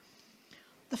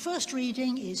The first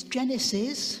reading is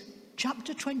Genesis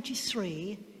chapter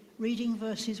 23, reading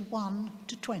verses 1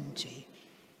 to 20.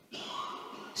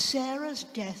 Sarah's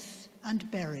death and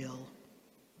burial.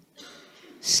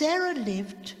 Sarah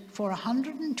lived for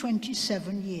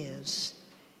 127 years.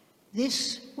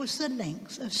 This was the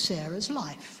length of Sarah's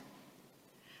life.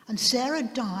 And Sarah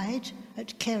died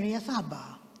at Kiriath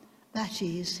Arba, that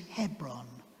is Hebron,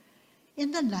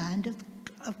 in the land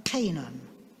of Canaan.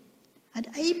 And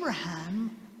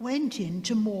Abraham went in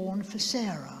to mourn for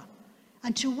Sarah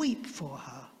and to weep for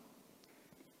her.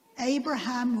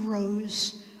 Abraham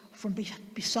rose from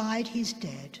beside his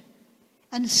dead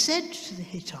and said to the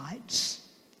Hittites,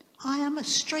 "I am a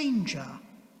stranger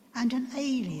and an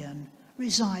alien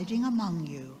residing among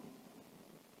you.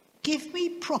 Give me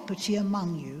property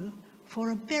among you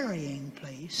for a burying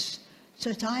place,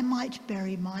 so that I might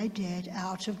bury my dead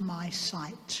out of my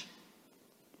sight."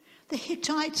 The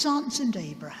Hittites answered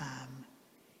Abraham,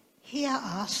 "Hear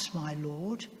us, my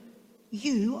lord.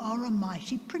 You are a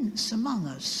mighty prince among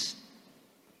us.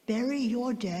 Bury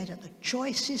your dead at the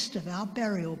choicest of our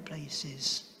burial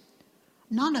places.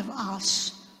 None of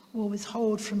us will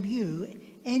withhold from you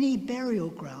any burial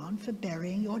ground for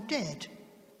burying your dead."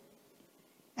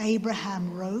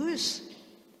 Abraham rose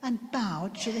and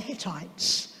bowed to the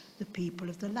Hittites, the people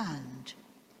of the land.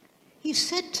 He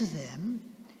said to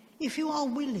them, "If you are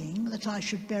willing that I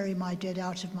should bury my dead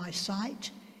out of my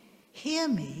sight, hear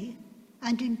me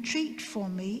and entreat for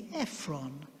me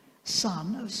Ephron,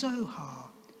 son of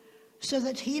Zohar, so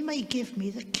that he may give me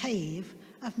the cave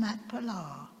of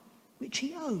Machpelah, which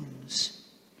he owns.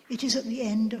 It is at the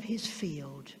end of his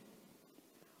field.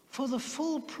 For the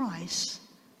full price,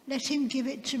 let him give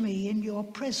it to me in your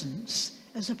presence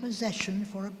as a possession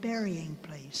for a burying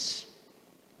place."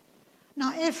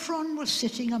 Now Ephron was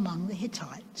sitting among the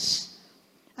Hittites,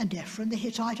 and Ephron the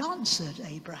Hittite answered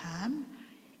Abraham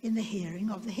in the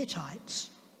hearing of the Hittites,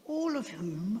 all of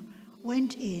whom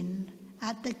went in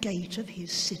at the gate of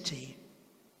his city.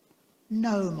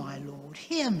 "No, my lord,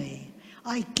 hear me.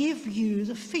 I give you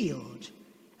the field,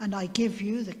 and I give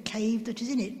you the cave that is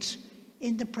in it,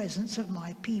 in the presence of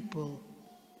my people.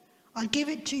 I give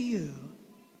it to you.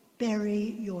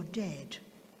 Bury your dead."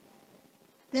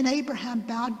 Then Abraham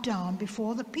bowed down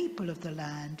before the people of the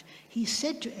land. He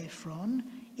said to Ephron,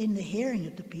 in the hearing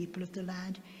of the people of the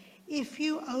land, "If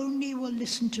you only will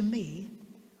listen to me,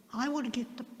 I will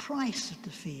give the price of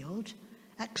the field,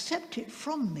 accept it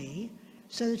from me,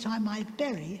 so that I might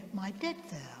bury my dead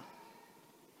there."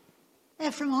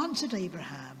 Ephron answered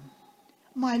Abraham,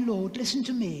 "My lord, listen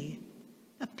to me.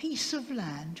 A piece of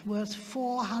land worth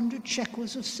 400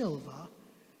 shekels of silver.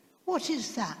 What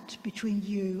is that between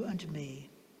you and me?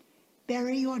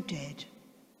 Bury your dead."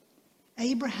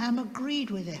 Abraham agreed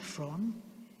with Ephron,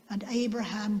 and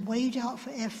Abraham weighed out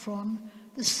for Ephron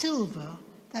the silver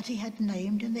that he had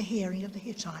named in the hearing of the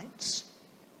Hittites,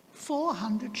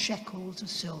 400 shekels of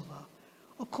silver,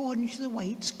 according to the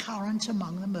weights current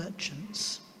among the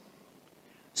merchants.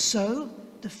 So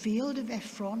the field of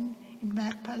Ephron in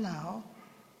Machpelah,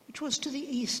 which was to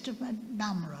the east of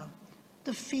Mamre,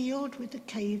 the field with the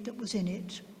cave that was in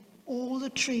it, all the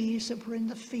trees that were in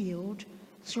the field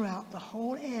throughout the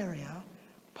whole area,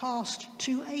 passed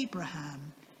to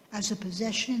Abraham as a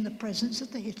possession in the presence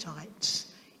of the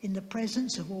Hittites, in the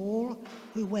presence of all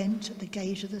who went at the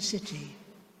gate of the city.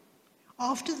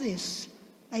 After this,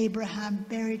 Abraham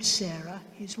buried Sarah,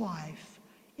 his wife,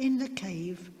 in the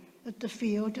cave at the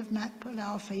field of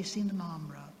Machpelah facing the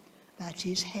Mamre, that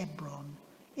is Hebron,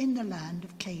 in the land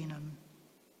of Canaan.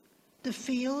 The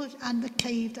field and the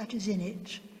cave that is in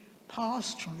it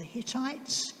passed from the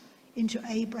Hittites into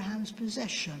Abraham's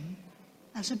possession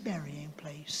as a burying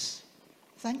place.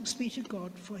 Thanks be to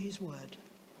God for his word.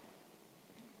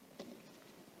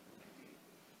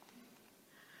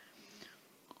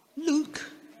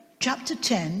 Luke chapter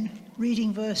 10,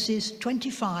 reading verses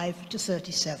 25 to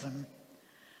 37.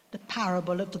 The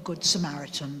parable of the Good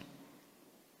Samaritan.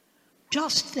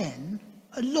 Just then,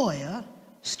 a lawyer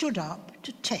stood up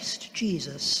to test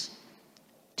Jesus.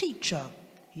 "Teacher,"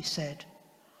 he said,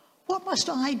 "what must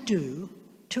I do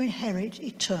to inherit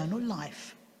eternal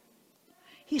life?"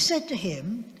 He said to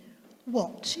him,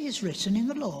 "What is written in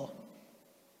the law?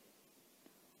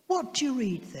 What do you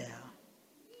read there?"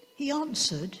 He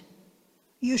answered,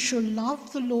 "You shall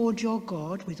love the Lord your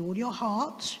God with all your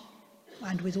heart,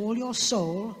 and with all your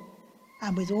soul,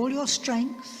 and with all your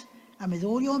strength, and with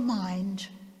all your mind,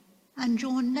 and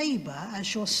your neighbour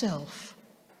as yourself."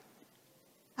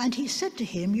 And he said to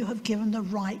him, "You have given the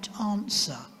right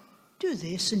answer. Do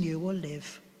this and you will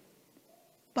live."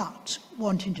 But,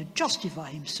 wanting to justify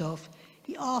himself,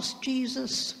 he asked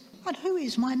Jesus, "And who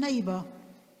is my neighbour?"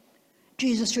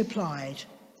 Jesus replied,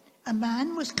 "A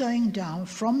man was going down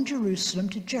from Jerusalem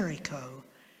to Jericho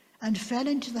and fell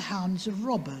into the hands of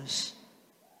robbers,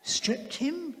 stripped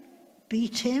him,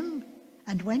 beat him,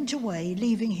 and went away,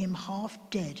 leaving him half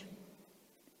dead.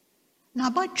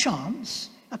 Now by chance,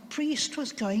 a priest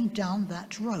was going down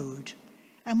that road,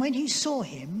 and when he saw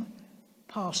him,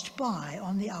 passed by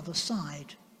on the other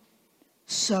side.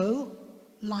 So,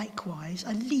 likewise,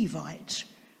 a Levite,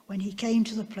 when he came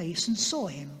to the place and saw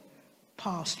him,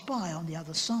 passed by on the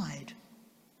other side.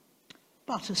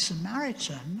 But a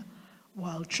Samaritan,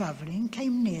 while travelling,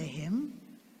 came near him,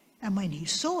 and when he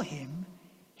saw him,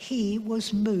 he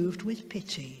was moved with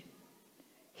pity.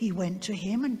 He went to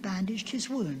him and bandaged his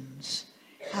wounds,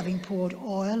 having poured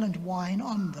oil and wine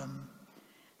on them.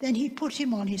 Then he put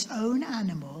him on his own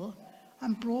animal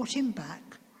and brought him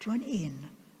back to an inn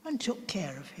and took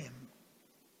care of him.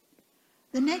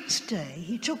 The next day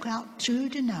he took out 2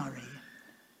 denarii,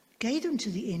 gave them to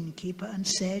the innkeeper and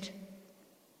said,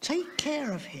 'Take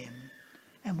care of him,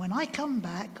 and when I come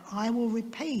back I will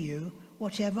repay you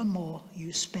whatever more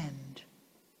you spend.'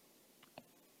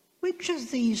 Which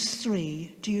of these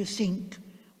 3 do you think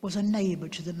was a neighbour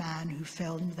to the man who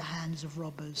fell into the hands of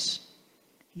robbers?"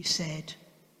 He said,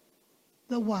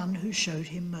 "The one who showed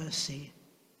him mercy."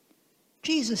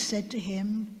 Jesus said to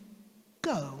him,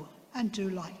 "Go and do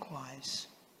likewise."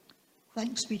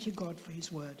 Thanks be to God for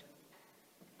his word.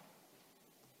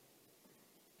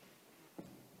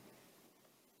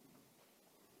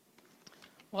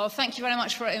 Well, thank you very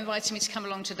much for inviting me to come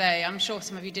along today. I'm sure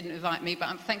some of you didn't invite me,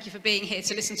 but thank you for being here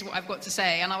to listen to what I've got to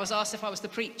say. And I was asked if I was the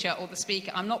preacher or the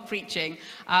speaker. I'm not preaching.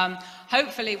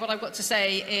 Hopefully what I've got to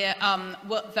say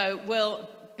will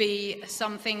be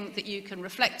something that you can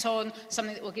reflect on,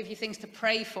 something that will give you things to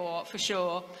pray for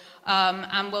sure,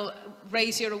 and will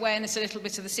raise your awareness a little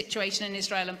bit of the situation in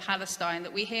Israel and Palestine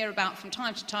that we hear about from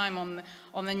time to time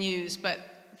on the news, but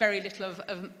very little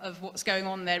of what's going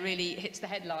on there really hits the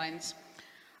headlines.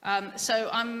 So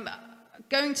I'm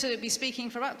going to be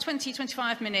speaking for about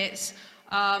 20-25 minutes,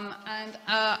 and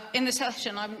in the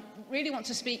session I really want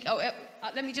to speak.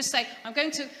 Let me just say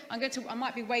I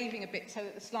might be waving a bit so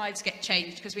that the slides get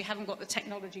changed because we haven't got the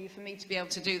technology for me to be able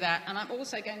to do that. And I'm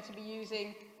also going to be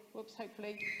using,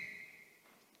 hopefully,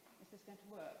 is this going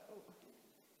to work? Oh.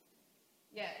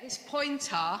 Yeah, this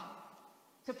pointer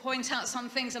to point out some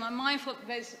things, and I'm mindful that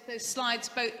there's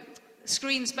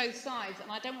screens both sides,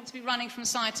 and I don't want to be running from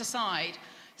side to side.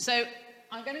 So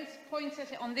I'm going to point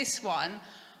at it on this one.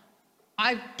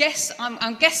 I'm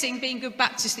guessing, being good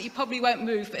Baptist, that you probably won't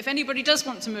move, but if anybody does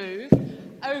want to move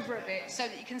over a bit so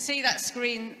that you can see that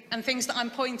screen and things that I'm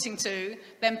pointing to,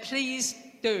 then please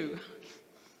do.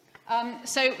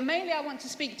 So mainly I want to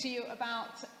speak to you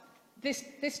about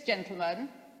this gentleman,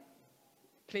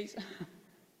 please.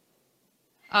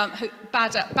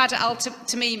 Badr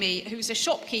al-Tamimi, who's a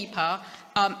shopkeeper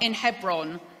in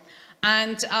Hebron.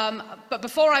 And, but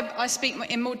before I speak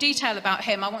in more detail about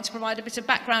him, I want to provide a bit of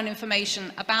background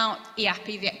information about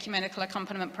EAPI, the Ecumenical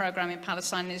Accompaniment Programme in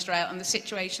Palestine and Israel, and the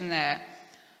situation there.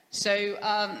 So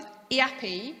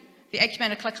EAPI, the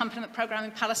Ecumenical Accompaniment Programme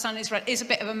in Palestine and Israel, is a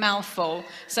bit of a mouthful,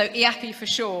 so EAPI for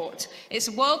short. It's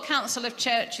a World Council of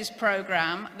Churches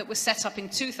programme that was set up in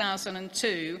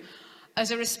 2002 as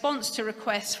a response to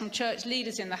requests from church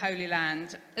leaders in the Holy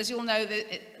Land. As you all know,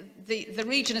 the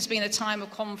region has been a time of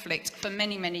conflict for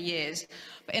many, many years.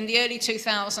 But in the early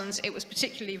 2000s, it was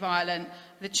particularly violent.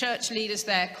 The church leaders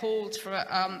there called for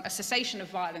a cessation of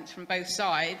violence from both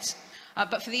sides,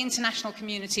 but for the international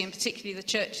community, and particularly the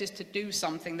churches, to do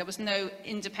something. There was no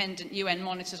independent UN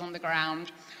monitors on the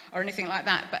ground or anything like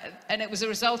that. And it was a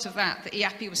result of that that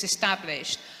EAPI was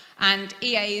established. And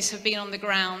EAs have been on the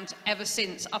ground ever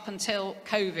since, up until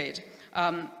COVID.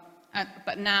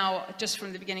 But now, just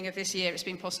from the beginning of this year, it's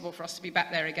been possible for us to be back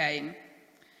there again.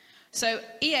 So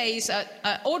EAs are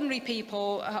ordinary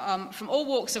people from all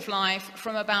walks of life,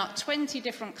 from about 20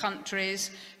 different countries,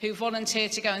 who volunteer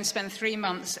to go and spend 3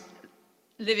 months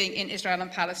living in Israel and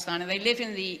Palestine. And they live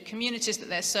in the communities that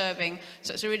they're serving,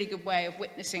 so it's a really good way of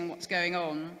witnessing what's going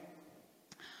on.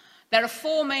 There are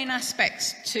 4 main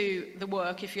aspects to the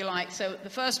work, if you like. So the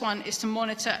first one is to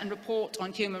monitor and report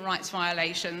on human rights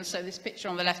violations. So this picture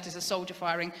on the left is a soldier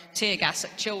firing tear gas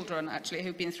at children, actually,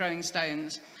 who've been throwing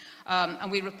stones.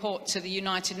 And we report to the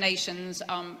United Nations,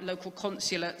 local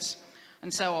consulates,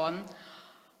 and so on.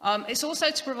 It's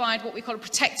also to provide what we call a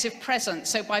protective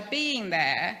presence. So by being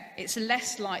there, it's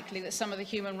less likely that some of the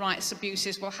human rights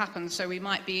abuses will happen. So we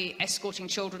might be escorting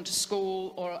children to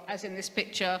school, or, as in this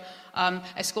picture,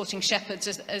 escorting shepherds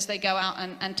as they go out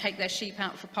and take their sheep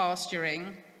out for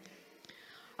pasturing.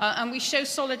 And we show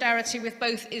solidarity with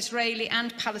both Israeli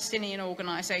and Palestinian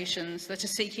organisations that are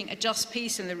seeking a just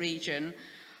peace in the region,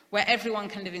 where everyone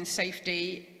can live in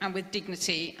safety and with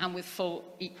dignity and with full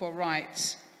equal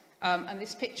rights. And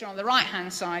this picture on the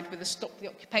right-hand side with the Stop the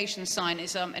Occupation sign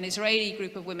is an Israeli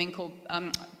group of women called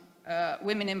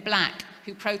Women in Black,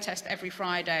 who protest every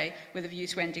Friday with a view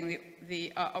to ending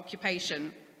the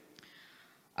occupation.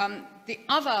 The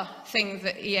other thing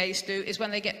that EAs do is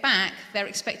when they get back, they're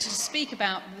expected to speak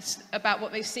about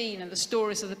what they've seen and the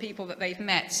stories of the people that they've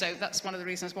met. So that's one of the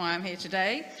reasons why I'm here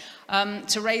today,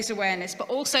 to raise awareness, but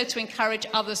also to encourage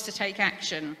others to take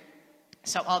action.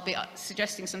 So I'll be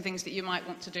suggesting some things that you might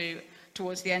want to do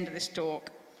towards the end of this talk.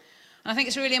 And I think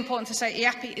it's really important to say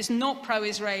EAPI is not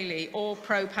pro-Israeli or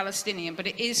pro-Palestinian, but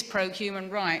it is pro-human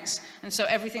rights. And so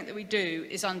everything that we do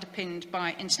is underpinned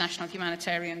by international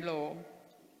humanitarian law.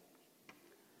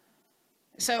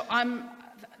 So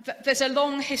there's a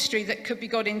long history that could be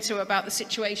got into about the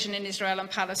situation in Israel and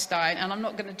Palestine, and I'm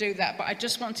not going to do that, but I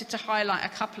just wanted to highlight a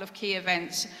couple of key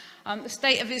events. The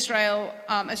State of Israel,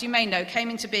 as you may know,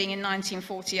 came into being in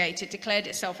 1948. It declared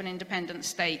itself an independent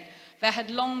state. There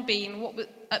had long been what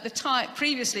at the time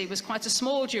previously was quite a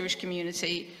small Jewish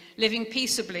community living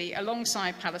peaceably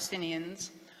alongside Palestinians.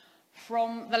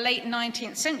 From the late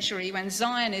 19th century, when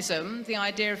Zionism, the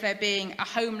idea of there being a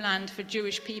homeland for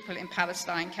Jewish people in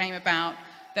Palestine, came about,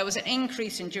 there was an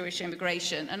increase in Jewish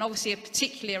immigration, and obviously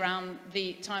particularly around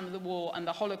the time of the war and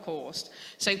the Holocaust.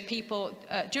 So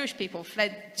Jewish people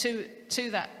fled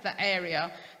to that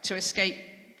area to escape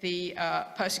the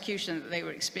persecution that they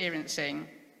were experiencing.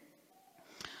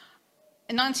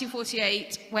 In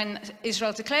 1948, when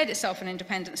Israel declared itself an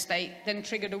independent state, then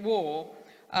triggered a war.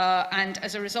 And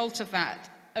as a result of that,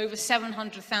 over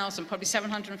 700,000, probably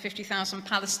 750,000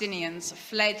 Palestinians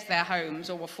fled their homes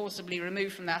or were forcibly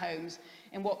removed from their homes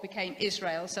in what became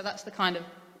Israel. So that's the kind of,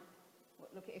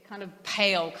 look at a kind of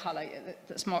pale colour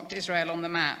that's marked Israel on the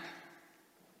map.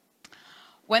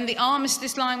 When the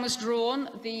armistice line was drawn,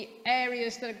 the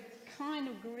areas that are kind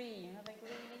of green, are they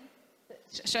green?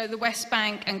 So the West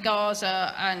Bank and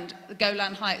Gaza and the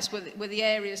Golan Heights were the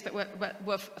areas that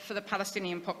were for the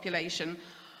Palestinian population.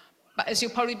 But as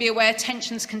you'll probably be aware,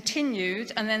 tensions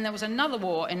continued, and then there was another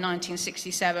war in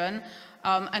 1967,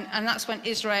 and that's when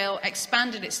Israel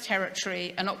expanded its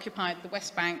territory and occupied the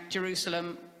West Bank,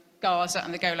 Jerusalem, Gaza,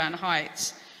 and the Golan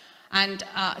Heights. And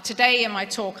today in my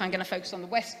talk, I'm going to focus on the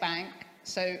West Bank.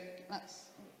 So that's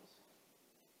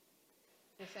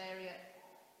this area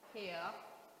here.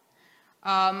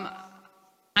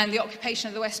 And the occupation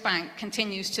of the West Bank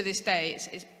continues to this day.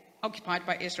 It's occupied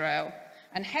by Israel.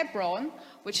 And Hebron,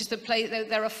 which is the place,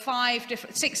 there are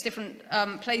 6 different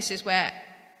places where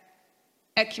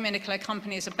ecumenical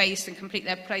companies are based and complete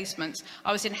their placements.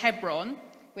 I was in Hebron,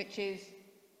 which is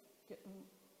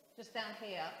just down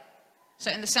here,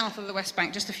 so in the south of the West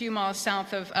Bank, just a few miles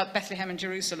south of Bethlehem and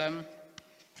Jerusalem.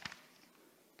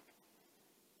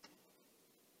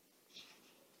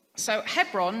 So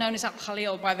Hebron, known as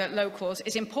Al-Khalil by the locals,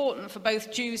 is important for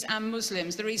both Jews and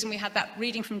Muslims. The reason we had that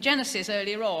reading from Genesis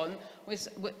earlier on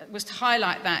was to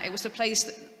highlight that. It was the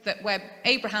place where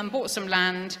Abraham bought some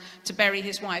land to bury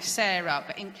his wife Sarah.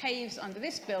 But in caves under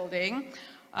this building,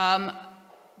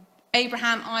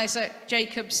 Abraham, Isaac,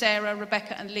 Jacob, Sarah,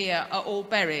 Rebecca and Leah are all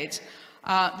buried.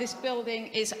 This building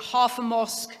is half a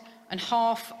mosque and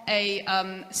half a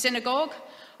synagogue.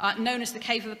 Known as the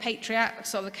Cave of the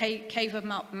Patriarchs, or the Cave of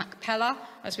Machpelah,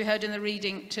 as we heard in the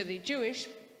reading, to the Jewish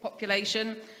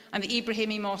population, and the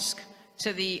Ibrahimi Mosque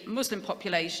to the Muslim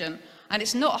population. And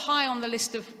it's not high on the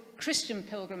list of Christian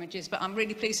pilgrimages, but I'm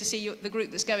really pleased to see the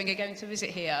group that's going to visit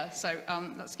here, so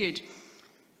that's good.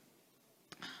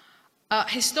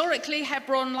 Historically,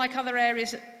 Hebron, like other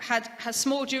areas, has a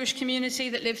small Jewish community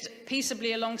that lived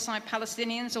peaceably alongside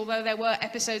Palestinians, although there were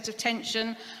episodes of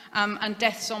tension and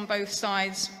deaths on both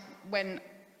sides when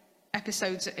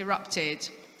episodes erupted.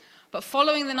 But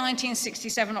following the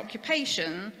 1967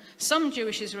 occupation, some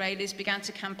Jewish Israelis began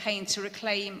to campaign to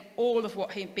reclaim all of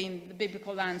what had been the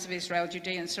biblical lands of Israel,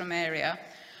 Judea and Samaria,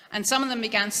 and some of them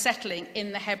began settling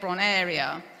in the Hebron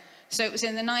area. So it was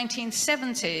in the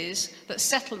 1970s that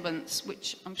settlements,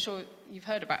 which I'm sure you've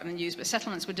heard about in the news, but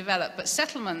settlements were developed. But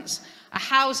settlements are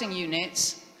housing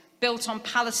units built on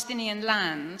Palestinian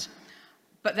land,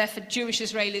 but they're for Jewish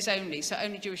Israelis only, so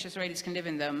only Jewish Israelis can live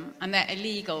in them, and they're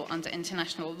illegal under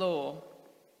international law.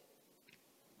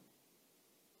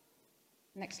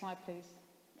 Next slide, please.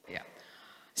 Yeah.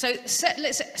 So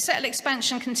settle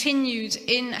expansion continued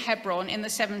in Hebron in the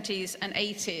 70s and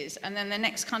 80s, and then the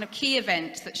next kind of key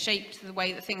event that shaped the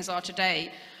way that things are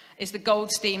today is the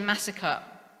Goldstein massacre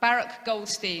Baruch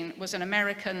Goldstein was an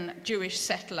American Jewish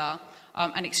settler,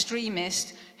 an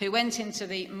extremist who went into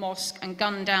the mosque and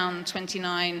gunned down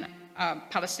 29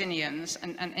 Palestinians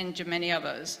and injured many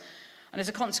others. And as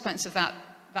a consequence of that,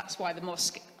 that's why the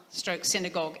mosque stroke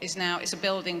synagogue is now, it's a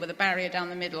building with a barrier down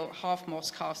the middle, half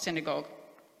mosque, half synagogue.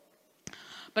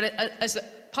 But as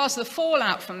part of the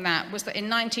fallout from that was that in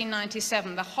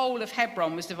 1997, the whole of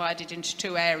Hebron was divided into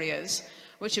two areas,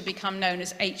 which have become known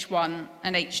as H1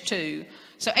 and H2.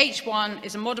 So H1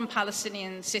 is a modern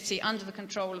Palestinian city under the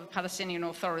control of the Palestinian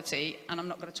Authority, and I'm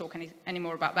not going to talk any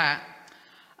more about that.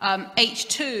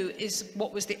 H2 is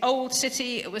what was the old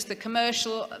city. It was the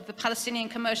Palestinian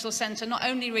commercial centre, not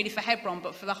only really for Hebron,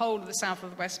 but for the whole of the south of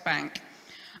the West Bank.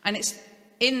 And it's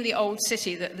in the old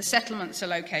city that the settlements are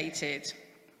located.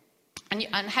 And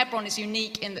Hebron is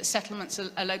unique in that settlements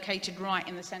are located right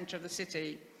in the centre of the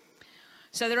city.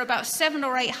 So there are about 700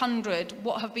 or 800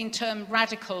 what have been termed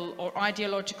radical or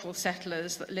ideological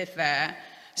settlers that live there.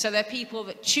 So they're people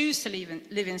that choose to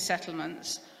live in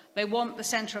settlements. They want the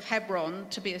centre of Hebron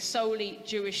to be a solely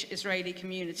Jewish Israeli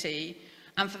community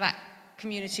and for that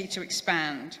community to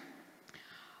expand.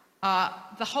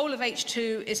 The whole of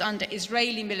H2 is under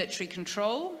Israeli military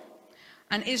control,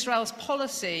 and Israel's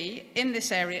policy in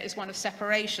this area is one of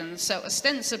separation. So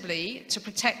ostensibly, to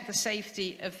protect the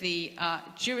safety of the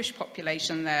Jewish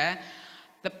population there,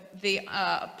 the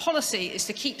policy is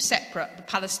to keep separate the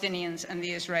Palestinians and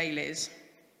the Israelis.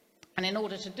 And in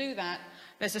order to do that,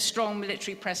 there's a strong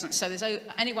military presence. So there's, at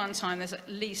any one time, there's at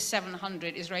least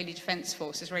 700 Israeli Defense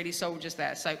Force, Israeli soldiers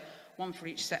there, so one for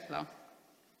each settler.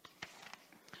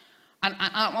 And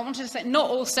I wanted to say, not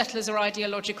all settlers are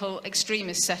ideological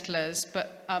extremist settlers,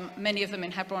 but many of them in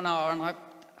Hebron are, and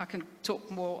I can talk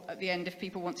more at the end if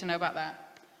people want to know about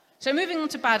that. So moving on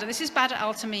to Badr, this is Badr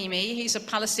al-Tamimi. He's a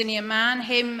Palestinian man.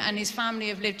 Him and his family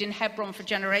have lived in Hebron for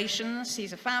generations.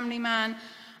 He's a family man,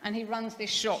 and he runs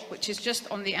this shop, which is just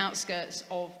on the outskirts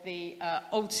of the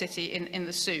old city in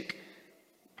the souk.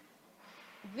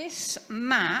 This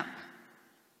map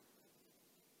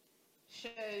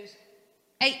shows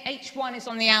H1 is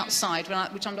on the outside,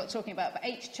 which I'm not talking about, but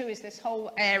H2 is this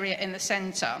whole area in the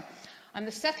centre. And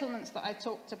the settlements that I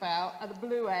talked about are the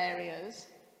blue areas.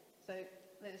 So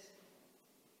there's,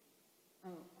 I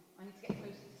need to get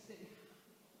closer to see.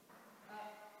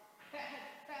 Tel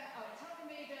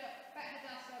Hamida, Bet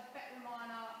Hadassah, Bet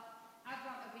Romana,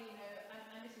 Avraham Avinu,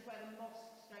 and this is where the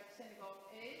mosque/synagogue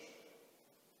is.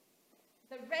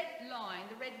 The red line,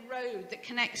 the red road that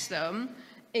connects them,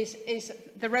 is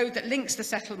the road that links the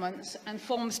settlements and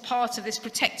forms part of this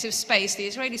protective space. The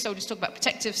Israeli soldiers talk about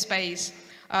protective space,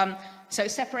 so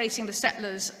separating the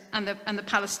settlers and the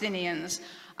Palestinians.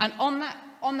 And on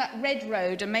that red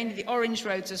road, and mainly the orange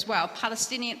roads as well,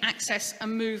 Palestinian access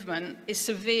and movement is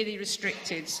severely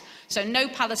restricted. So no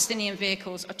Palestinian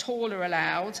vehicles at all are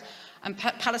allowed, and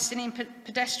Palestinian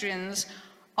pedestrians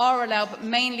are allowed, but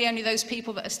mainly only those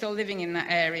people that are still living in that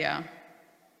area.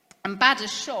 And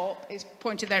Badr's shop is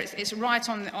pointed there, it's right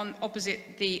on opposite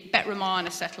the Bet Romana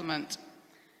settlement.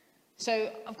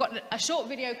 So I've got a short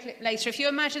video clip later. If you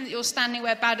imagine that you're standing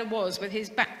where Badr was with his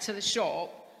back to the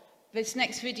shop, this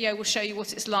next video will show you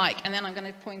what it's like, and then I'm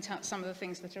going to point out some of the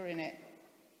things that are in it.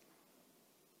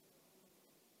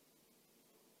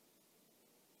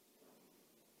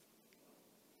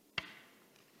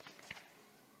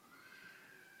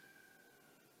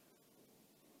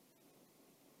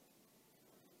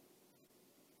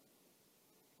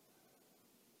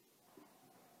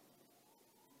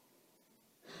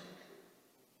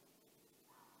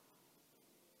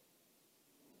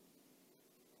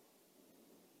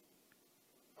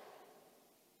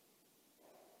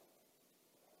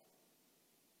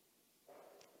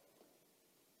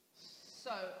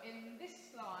 So, in this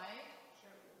slide, can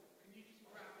you just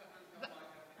grab the handheld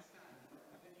mic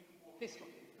and then you can walk this one?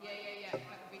 Yeah, that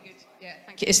would be good. Yeah,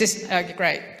 thank you. Is this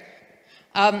great?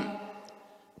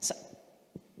 So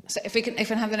if we can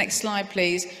have the next slide,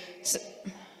 please.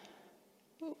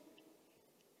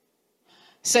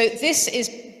 So this is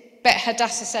Bet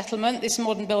Hadassah settlement, this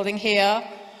modern building here.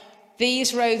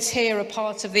 These roads here are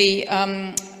part of the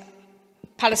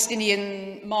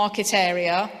Palestinian market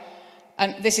area.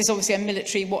 And this is obviously a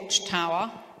military watchtower.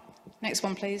 Next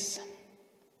one, please.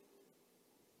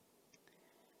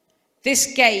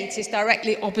 This gate is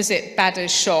directly opposite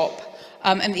Badr's shop.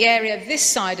 And the area this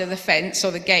side of the fence, or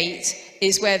the gate,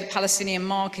 is where the Palestinian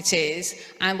market is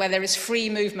and where there is free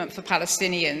movement for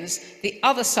Palestinians. The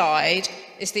other side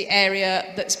is the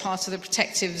area that's part of the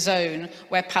protective zone,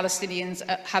 where Palestinians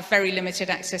have very limited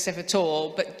access, if at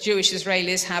all, but Jewish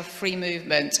Israelis have free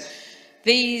movement.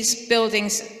 These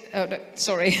buildings,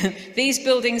 these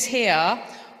buildings here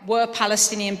were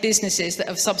Palestinian businesses that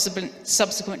have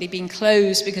subsequently been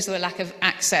closed because of the lack of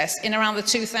access. In around the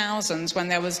 2000s, when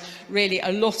there was really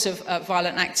a lot of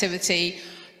violent activity,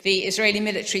 the Israeli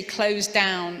military closed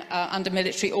down under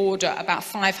military order about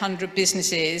 500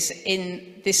 businesses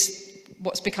in this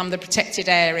what's become the protected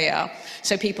area,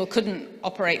 so people couldn't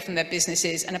operate from their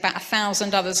businesses, and about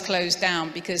 1,000 others closed down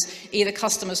because either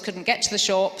customers couldn't get to the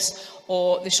shops,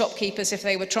 or the shopkeepers, if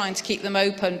they were trying to keep them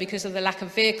open because of the lack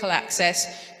of vehicle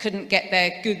access, couldn't get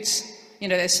their goods,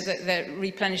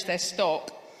 replenish their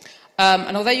stock.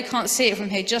 And although you can't see it from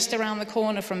here, just around the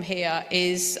corner from here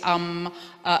is an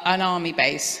army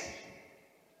base.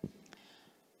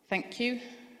 Thank you.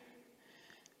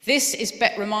 This is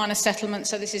Bet Romana settlement,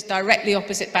 so this is directly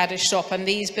opposite Badr's shop, and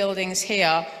these buildings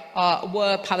here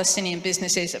were Palestinian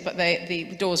businesses, but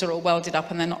the doors are all welded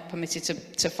up and they're not permitted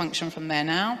to function from there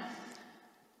now.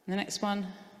 The next one.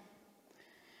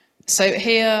 So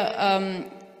here,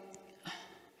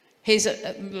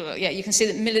 you can see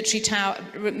the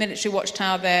military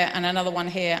watchtower there, and another one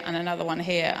here, and another one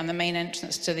here, and the main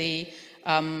entrance to the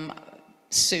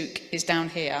souk is down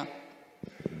here.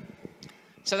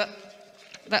 So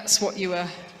that's what you were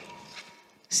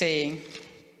seeing.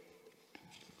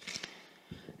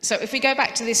 So if we go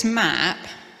back to this map,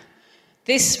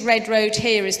 this red road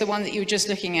here is the one that you were just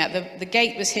looking at. The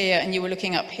gate was here and you were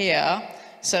looking up here.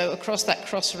 So across that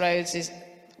crossroads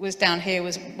was down here,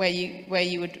 was where you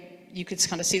could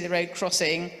kind of see the road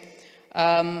crossing.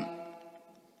 And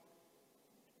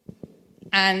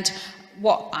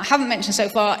what I haven't mentioned so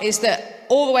far is that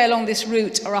all the way along this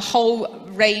route are a whole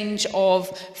range of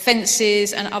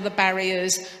fences and other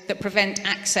barriers that prevent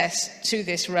access to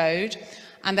this road.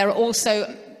 And there are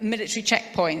also military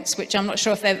checkpoints, which I'm not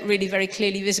sure if they're really very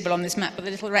clearly visible on this map, but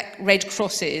the little red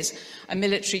crosses are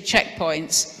military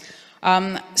checkpoints.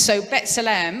 So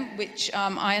B'Tselem, which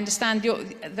I understand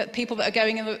that people that are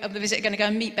going on the visit are going to go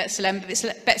and meet B'Tselem, but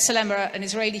B'Tselem are an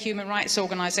Israeli human rights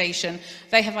organisation.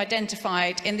 They have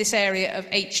identified in this area of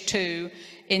H2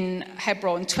 in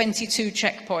Hebron 22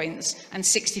 checkpoints and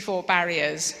 64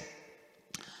 barriers.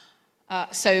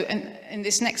 So in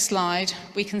this next slide,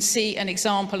 we can see an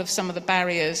example of some of the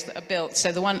barriers that are built.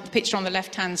 So the picture on the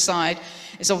left-hand side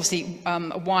is obviously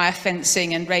wire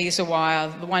fencing and razor wire.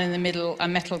 The one in the middle, a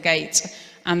metal gate,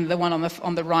 and the one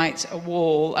on the right, a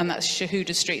wall. And that's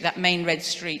Shahuda Street, that main red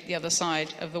street, the other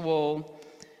side of the wall.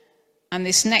 And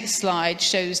this next slide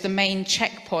shows the main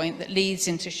checkpoint that leads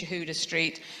into Shahuda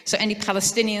Street. So any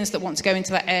Palestinians that want to go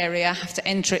into that area have to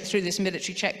enter it through this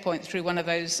military checkpoint, through one of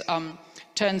those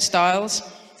turnstiles.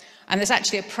 And there's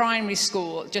actually a primary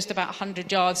school just about 100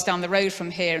 yards down the road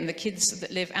from here, and the kids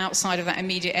that live outside of that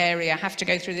immediate area have to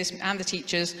go through this, and the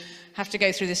teachers have to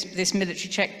go through this military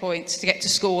checkpoint to get to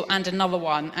school, and another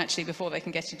one actually before they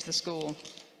can get into the school.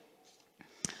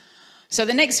 So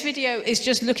the next video is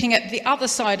just looking at the other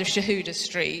side of Shahuda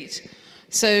Street.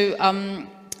 So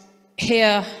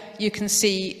here you can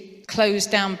see closed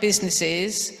down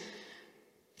businesses.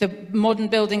 The modern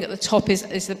building at the top is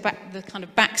the kind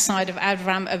of backside of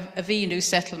Avraham Avinu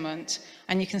settlement,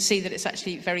 and you can see that it's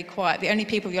actually very quiet. The only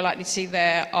people you're likely to see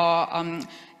there are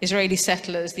Israeli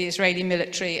settlers, the Israeli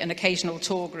military, and occasional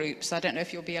tour groups. I don't know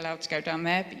if you'll be allowed to go down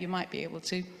there, but you might be able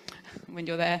to when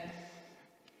you're there.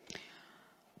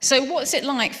 So what's it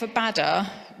like for Badr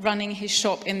running his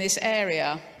shop in this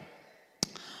area?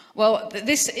 Well,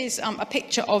 this is a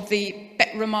picture of the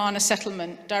Bet Romana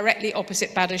settlement directly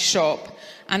opposite Badr's shop.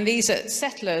 And these are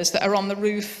settlers that are on the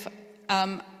roof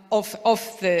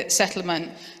of the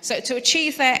settlement. So to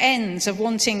achieve their ends of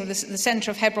wanting the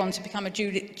centre of Hebron to become a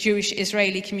Jewish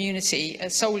Israeli community, a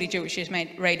solely Jewish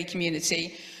Israeli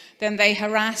community, then they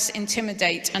harass,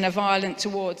 intimidate, and are violent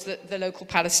towards the local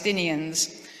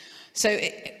Palestinians. So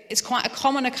it's quite a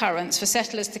common occurrence for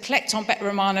settlers to collect on Bet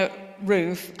Romana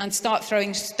roof and start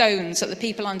throwing stones at the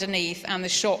people underneath and the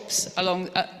shops along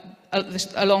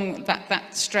that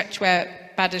stretch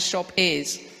where Badr's shop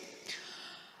is.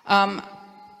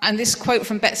 And this quote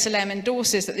from B'Tselem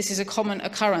endorses that this is a common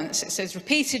occurrence. It says,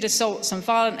 repeated assaults and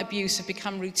violent abuse have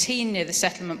become routine near the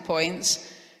settlement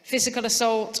points. Physical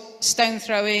assault, stone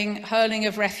throwing, hurling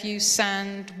of refuse,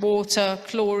 sand, water,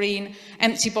 chlorine,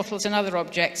 empty bottles and other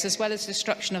objects, as well as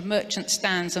destruction of merchant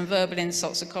stands and verbal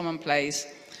insults are commonplace.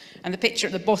 And the picture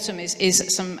at the bottom is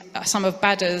some of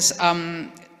Badr's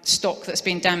stock that's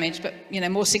been damaged, but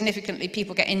more significantly,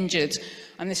 people get injured.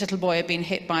 And this little boy had been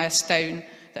hit by a stone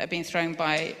that had been thrown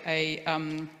by a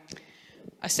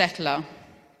settler.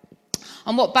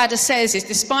 And what Badr says is,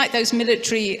 despite those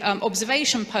military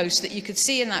observation posts that you could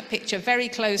see in that picture very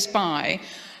close by,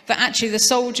 that actually the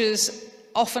soldiers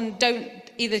often don't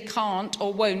either can't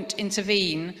or won't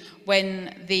intervene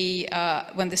when the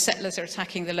settlers are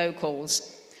attacking the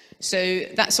locals. So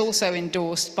that's also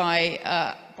endorsed by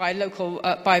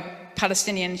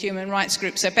Palestinian human rights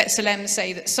groups. So B'Tselem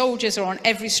say that soldiers are on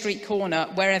every street corner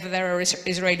wherever there are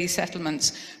Israeli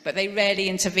settlements, but they rarely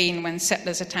intervene when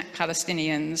settlers attack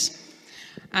Palestinians.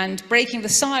 And Breaking the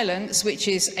Silence, which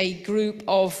is a group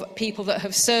of people that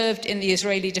have served in the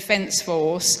Israeli Defense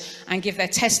Force and give their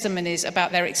testimonies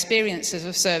about their experiences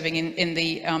of serving in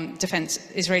the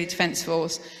Israeli Defense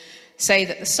Force, say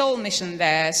that the sole mission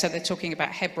there, so they're talking about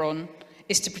Hebron,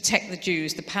 is to protect the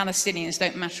Jews. The Palestinians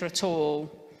don't matter at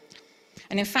all.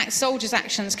 And in fact, soldiers'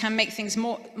 actions can make things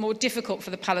more difficult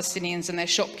for the Palestinians and their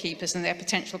shopkeepers and their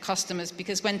potential customers,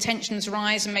 because when tensions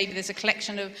rise and maybe there's a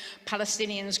collection of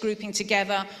Palestinians grouping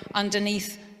together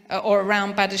underneath or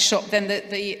around Badr's shop, then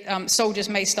the soldiers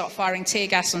may start firing tear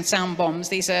gas and sound bombs.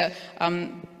 These are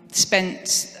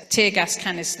spent tear gas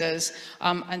canisters,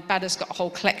 and Badr's got a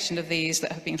whole collection of these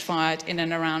that have been fired in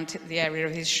and around the area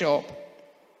of his shop.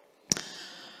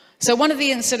 So one of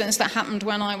the incidents that happened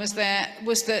when I was there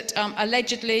was that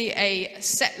allegedly a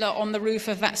settler on the roof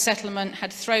of that settlement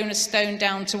had thrown a stone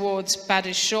down towards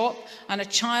Badr's shop, and a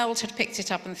child had picked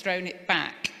it up and thrown it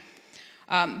back.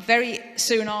 Very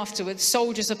soon afterwards,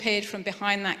 soldiers appeared from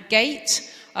behind that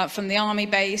gate from the army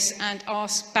base and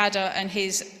asked Badr and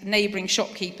his neighbouring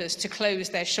shopkeepers to close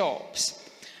their shops.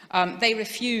 They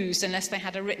refused unless they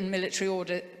had a written military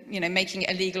order, making it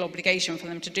a legal obligation for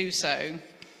them to do so.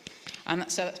 And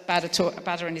so that's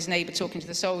Badr and his neighbour talking to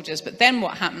the soldiers. But then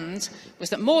what happened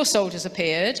was that more soldiers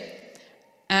appeared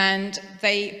and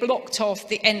they blocked off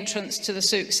the entrance to the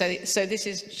souk. So this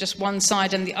is just one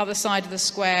side, and the other side of the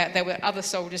square, there were other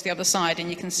soldiers the other side, and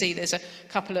you can see there's a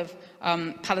couple of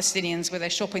Palestinians where they're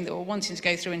shopping that were wanting to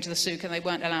go through into the souk, and they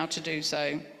weren't allowed to do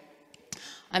so.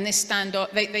 And this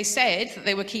standoff, they said that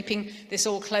they were keeping this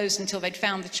all closed until they'd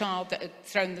found the child that had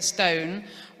thrown the stone.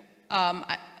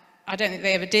 I don't think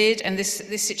they ever did, and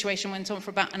this situation went on for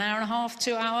about an hour and a half,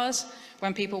 2 hours,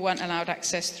 when people weren't allowed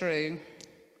access through.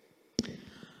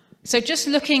 So just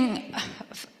looking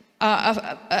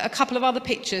a couple of other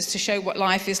pictures to show what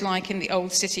life is like in the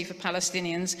old city for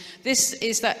Palestinians. This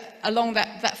is along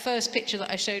that first picture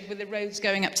that I showed with the roads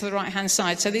going up to the right-hand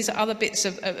side. So these are other bits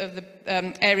of the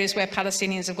areas where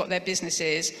Palestinians have got their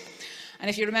businesses. And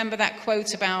if you remember that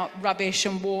quote about rubbish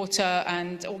and water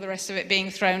and all the rest of it being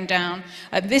thrown down,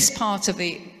 at this part of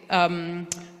the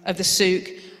souk,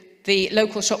 the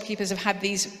local shopkeepers have had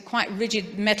these quite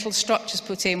rigid metal structures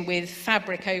put in with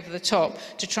fabric over the top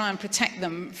to try and protect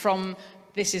them from,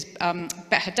 this is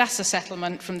Bet Hadassah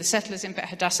settlement, from the settlers in Bet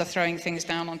Hadassah throwing things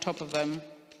down on top of them.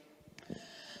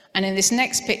 And in this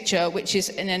next picture, which is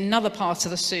in another part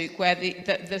of the souk where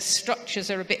the structures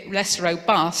are a bit less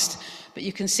robust, but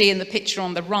you can see in the picture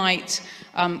on the right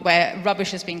where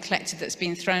rubbish has been collected that's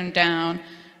been thrown down.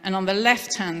 And on the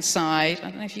left-hand side, I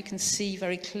don't know if you can see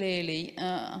very clearly,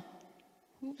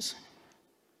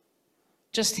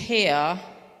 just here,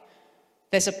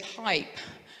 there's a pipe.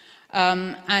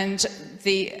 And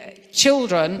the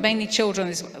children, mainly children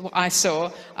is what I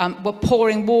saw, were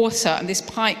pouring water, and this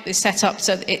pipe is set up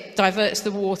so that it diverts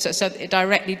the water so that it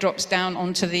directly drops down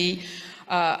onto the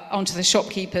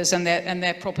shopkeepers and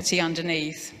their property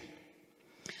underneath.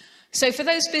 So for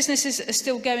those businesses that are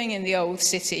still going in the old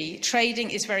city, trading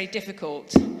is very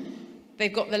difficult.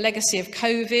 They've got the legacy of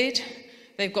COVID,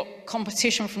 they've got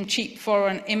competition from cheap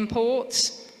foreign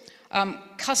imports,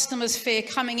 customers fear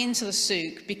coming into the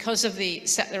souk because of the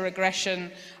settler aggression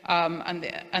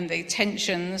and the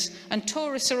tensions, and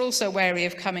tourists are also wary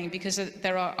of coming because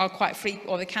there are quite frequent,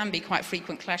 or there can be quite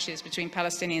frequent clashes between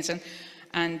Palestinians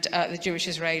and the Jewish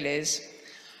Israelis.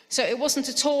 So it wasn't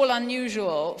at all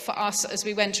unusual for us, as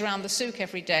we went around the souk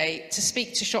every day, to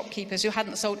speak to shopkeepers who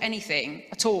hadn't sold anything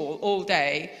at all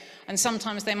day, and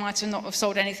sometimes they might not have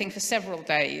sold anything for several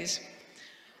days.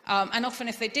 And often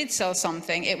if they did sell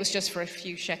something, it was just for a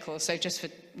few shekels, so just for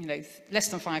less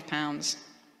than £5.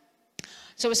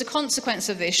 So as a consequence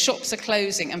of this, shops are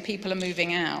closing and people are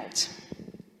moving out.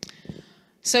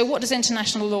 So what does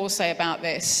international law say about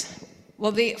this?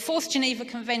 Well, the Fourth Geneva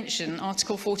Convention,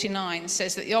 Article 49,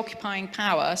 says that the occupying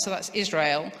power, so that's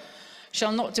Israel,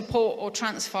 shall not deport or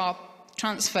transfer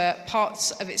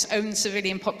parts of its own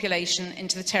civilian population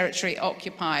into the territory it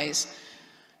occupies.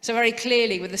 So very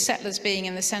clearly, with the settlers being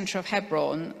in the centre of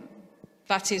Hebron,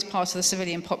 that is part of the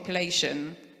civilian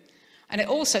population. And it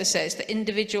also says that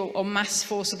individual or mass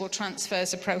forcible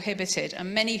transfers are prohibited,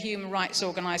 and many human rights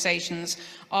organisations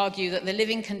argue that the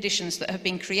living conditions that have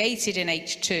been created in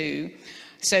H2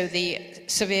 So the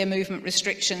severe movement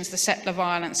restrictions, the settler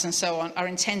violence and so on are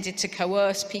intended to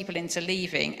coerce people into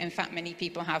leaving. In fact, many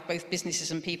people have both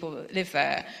businesses and people that live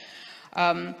there.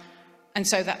 And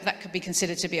so that could be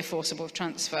considered to be a forcible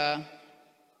transfer.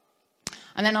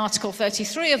 And then Article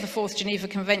 33 of the Fourth Geneva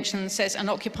Convention says an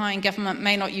occupying government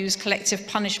may not use collective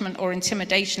punishment or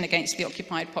intimidation against the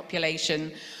occupied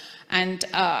population. And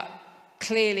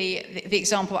clearly, the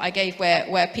example I gave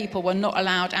where people were not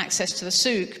allowed access to the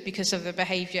souk because of the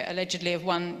behaviour allegedly of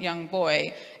one young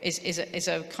boy is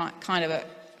a kind of a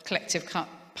collective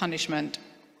punishment.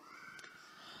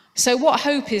 So what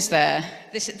hope is there?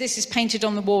 This is painted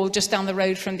on the wall just down the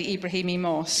road from the Ibrahimi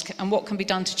Mosque, and what can be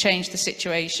done to change the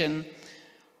situation?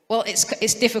 Well,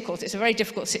 it's difficult. It's a very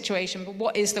difficult situation, but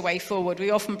what is the way forward? We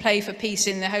often pray for peace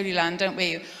in the Holy Land, don't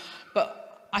we?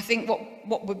 But I think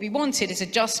what would be wanted is a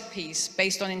just peace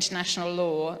based on international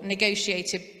law,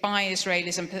 negotiated by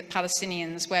Israelis and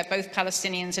Palestinians, where both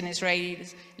Palestinians and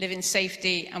Israelis live in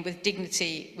safety and with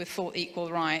dignity, with full equal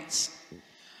rights.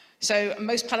 So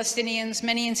most Palestinians,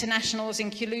 many internationals,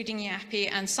 including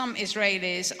IAPI, and some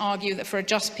Israelis argue that for a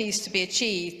just peace to be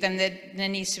achieved, then there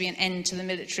needs to be an end to the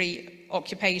military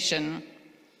occupation.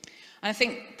 And I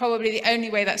think probably the only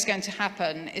way that's going to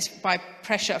happen is by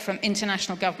pressure from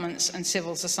international governments and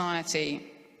civil society.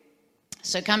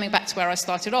 So coming back to where I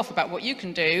started off about what you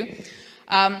can do,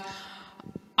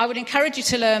 I would encourage you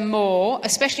to learn more,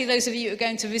 especially those of you who are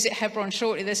going to visit Hebron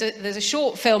shortly. There's a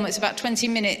short film, it's about 20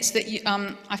 minutes, that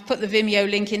I've put the Vimeo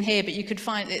link in here, but you could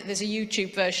find it, there's a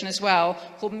YouTube version as well,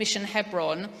 called Mission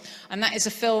Hebron. And that is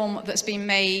a film that's been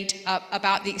made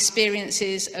about the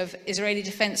experiences of Israeli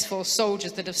Defense Force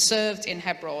soldiers that have served in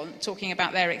Hebron, talking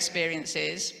about their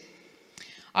experiences.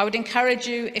 I would encourage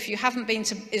you, if you haven't been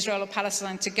to Israel or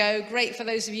Palestine, to go. Great for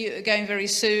those of you who are going very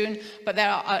soon, but there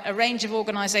are a range of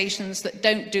organisations that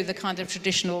don't do the kind of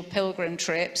traditional pilgrim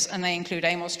trips, and they include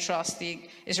Amos Trust, the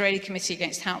Israeli Committee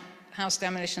Against House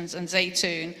Demolitions, and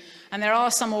Zaytoun. And there are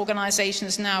some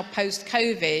organisations now,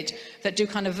 post-COVID, that do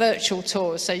kind of virtual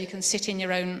tours, so you can sit in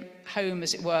your own home,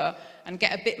 as it were, and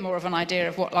get a bit more of an idea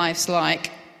of what life's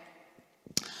like.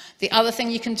 The other thing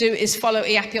you can do is follow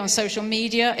IAPI on social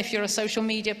media. If you're a social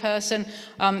media person,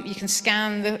 you can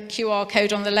scan the QR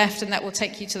code on the left, and that will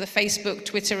take you to the Facebook,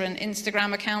 Twitter, and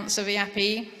Instagram accounts of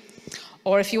IAPI.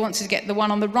 Or if you want to get the one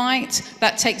on the right,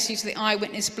 that takes you to the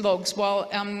eyewitness blogs.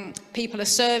 While people are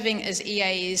serving as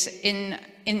EAs in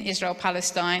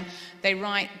Israel-Palestine, they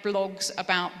write blogs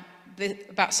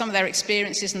about some of their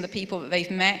experiences and the people that they've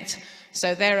met.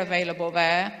 So they're available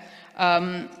there.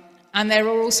 And there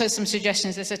are also some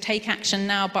suggestions. There's a Take Action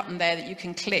Now button there that you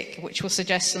can click, which will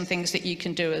suggest some things that you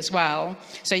can do as well.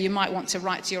 So you might want to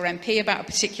write to your MP about a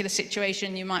particular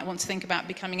situation. You might want to think about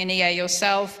becoming an EA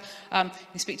yourself. You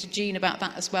can speak to Jean about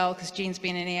that as well, because Jean's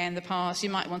been an EA in the past. You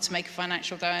might want to make a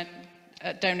financial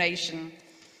donation.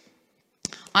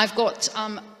 I've got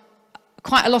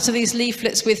quite a lot of these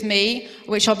leaflets with me,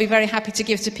 which I'll be very happy to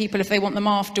give to people if they want them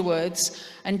afterwards.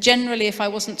 And generally, if I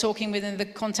wasn't talking within the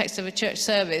context of a church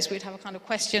service, we'd have a kind of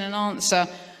question and answer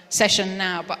session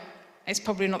now, but it's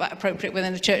probably not that appropriate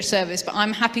within a church service. But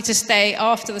I'm happy to stay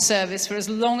after the service for as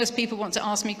long as people want to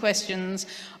ask me questions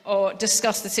or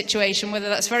discuss the situation, whether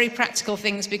that's very practical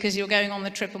things because you're going on the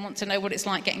trip and want to know what it's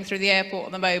like getting through the airport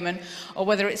at the moment, or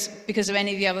whether it's because of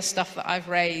any of the other stuff that I've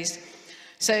raised.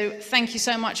 So thank you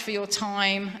so much for your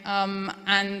time,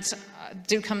 and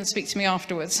do come and speak to me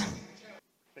afterwards.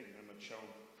 Thank you very much, Sean.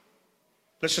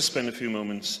 Let's just spend a few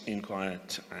moments in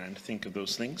quiet and think of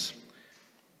those things.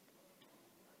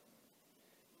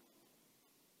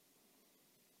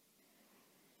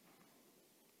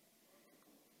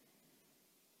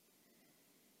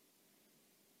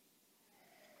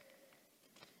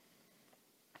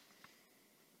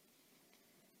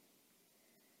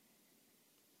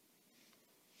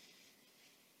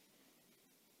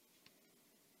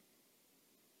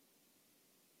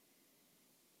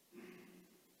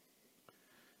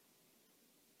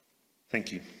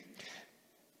 Thank you.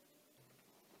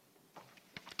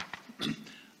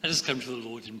 Let us come to the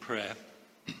Lord in prayer.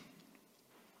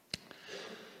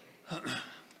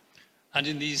 And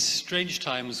in these strange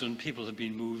times when people have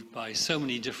been moved by so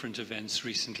many different events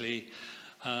recently,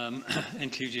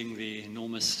 including the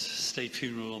enormous state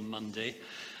funeral on Monday,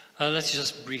 let's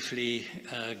just briefly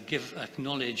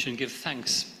acknowledge and give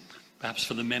thanks, perhaps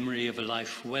for the memory of a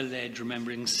life well led,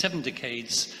 remembering 7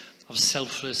 decades of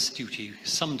selfless duty,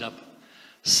 summed up: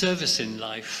 service in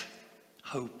life,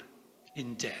 hope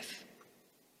in death.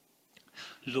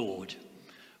 Lord,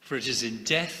 for it is in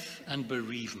death and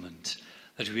bereavement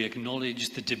that we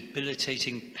acknowledge the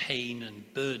debilitating pain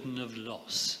and burden of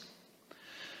loss.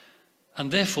 And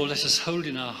therefore let us hold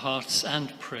in our hearts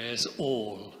and prayers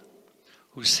all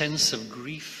whose sense of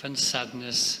grief and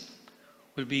sadness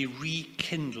will be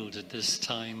rekindled at this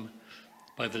time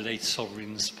by the late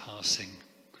sovereign's passing.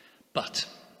 But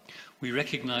we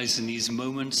recognize in these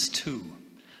moments too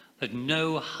that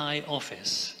no high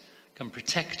office can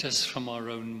protect us from our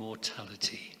own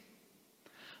mortality.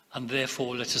 And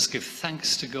therefore let us give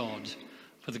thanks to God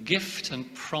for the gift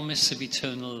and promise of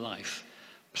eternal life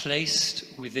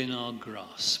placed within our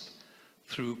grasp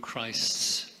through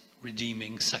Christ's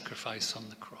redeeming sacrifice on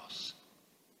the cross.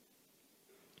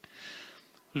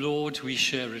 Lord, we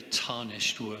share a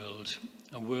tarnished world,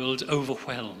 a world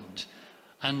overwhelmed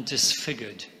and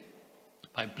disfigured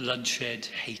by bloodshed,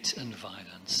 hate and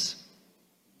violence.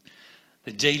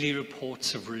 The daily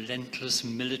reports of relentless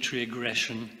military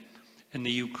aggression in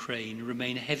the Ukraine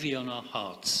remain heavy on our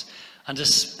hearts, and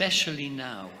especially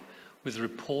now with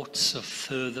reports of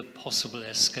further possible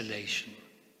escalation.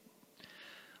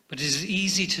 But it is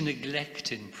easy to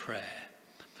neglect in prayer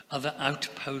other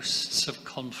outposts of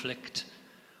conflict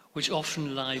which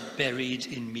often lie buried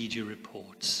in media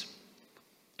reports.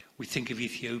 We think of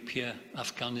Ethiopia,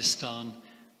 Afghanistan,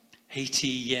 Haiti,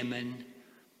 Yemen,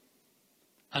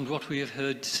 and what we have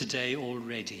heard today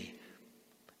already,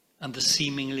 and the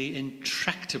seemingly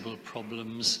intractable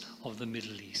problems of the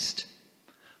Middle East.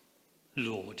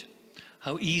 Lord,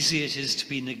 how easy it is to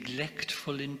be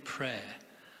neglectful in prayer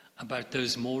about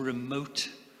those more remote,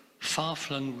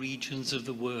 far-flung regions of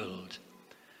the world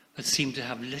that seem to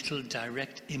have little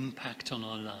direct impact on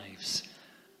our lives.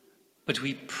 But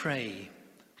we pray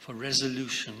for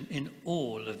resolution in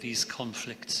all of these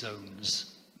conflict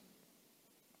zones.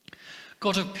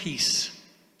 God of peace,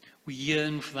 we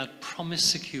yearn for that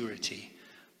promised security,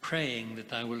 praying that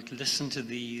thou wilt listen to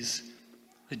these,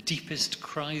 the deepest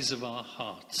cries of our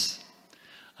hearts,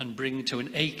 and bring to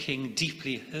an aching,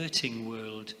 deeply hurting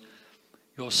world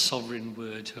your sovereign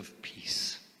word of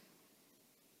peace.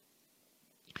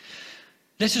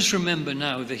 Let us remember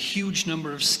now the huge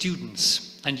number of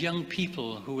students and young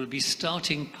people who will be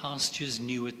starting pastures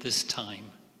new at this time.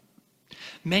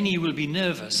 Many will be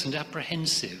nervous and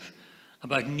apprehensive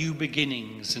about new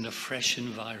beginnings in a fresh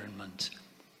environment.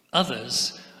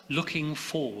 Others looking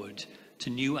forward to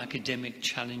new academic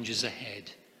challenges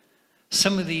ahead.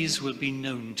 Some of these will be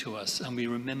known to us, and we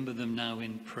remember them now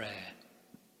in prayer.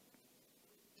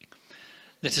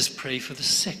 Let us pray for the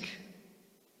sick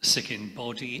in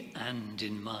body and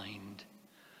in mind,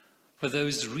 for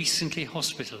those recently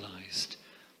hospitalized,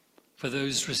 for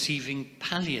those receiving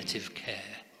palliative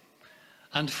care,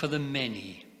 and for the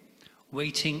many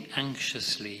waiting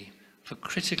anxiously for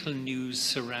critical news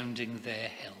surrounding their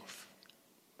health.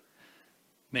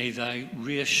 May thy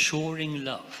reassuring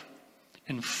love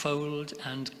enfold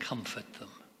and comfort them.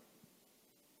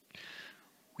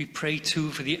 We pray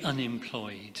too for the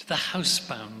unemployed, the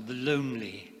housebound, the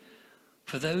lonely,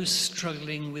 for those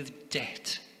struggling with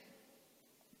debt,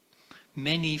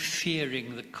 many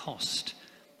fearing the cost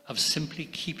of simply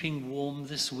keeping warm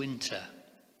this winter,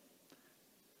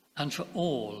 and for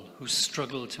all who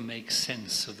struggle to make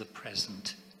sense of the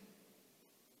present.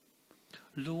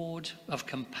 Lord of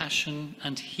compassion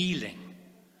and healing,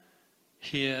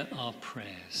 hear our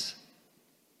prayers.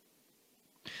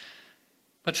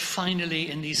 But finally,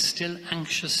 in these still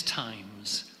anxious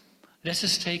times, let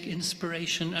us take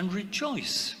inspiration and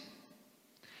rejoice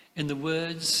in the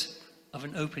words of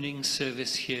an opening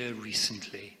service here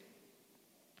recently.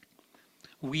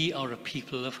 We are a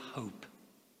people of hope.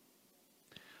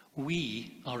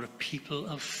 We are a people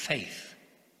of faith.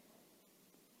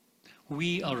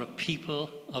 We are a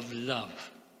people of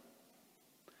love.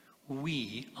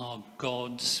 We are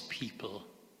God's people.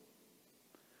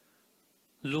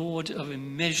 Lord of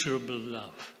immeasurable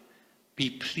love, be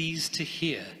pleased to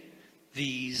hear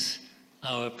these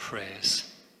our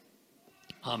prayers.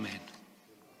 Amen.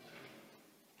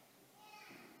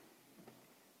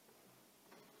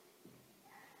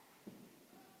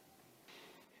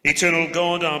 Eternal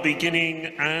God, our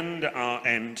beginning and our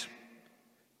end,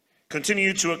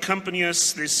 continue to accompany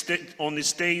us on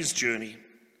this day's journey.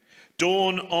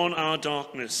 Dawn on our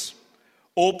darkness.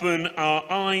 Open our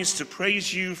eyes to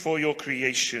praise you for your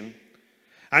creation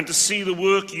and to see the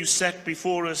work you set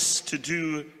before us to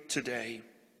do today.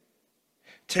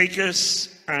 Take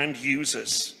us and use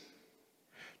us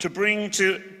to bring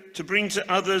to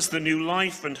others the new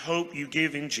life and hope you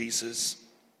give in Jesus.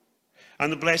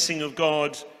 And the blessing of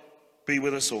God be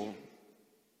with us all.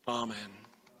 Amen.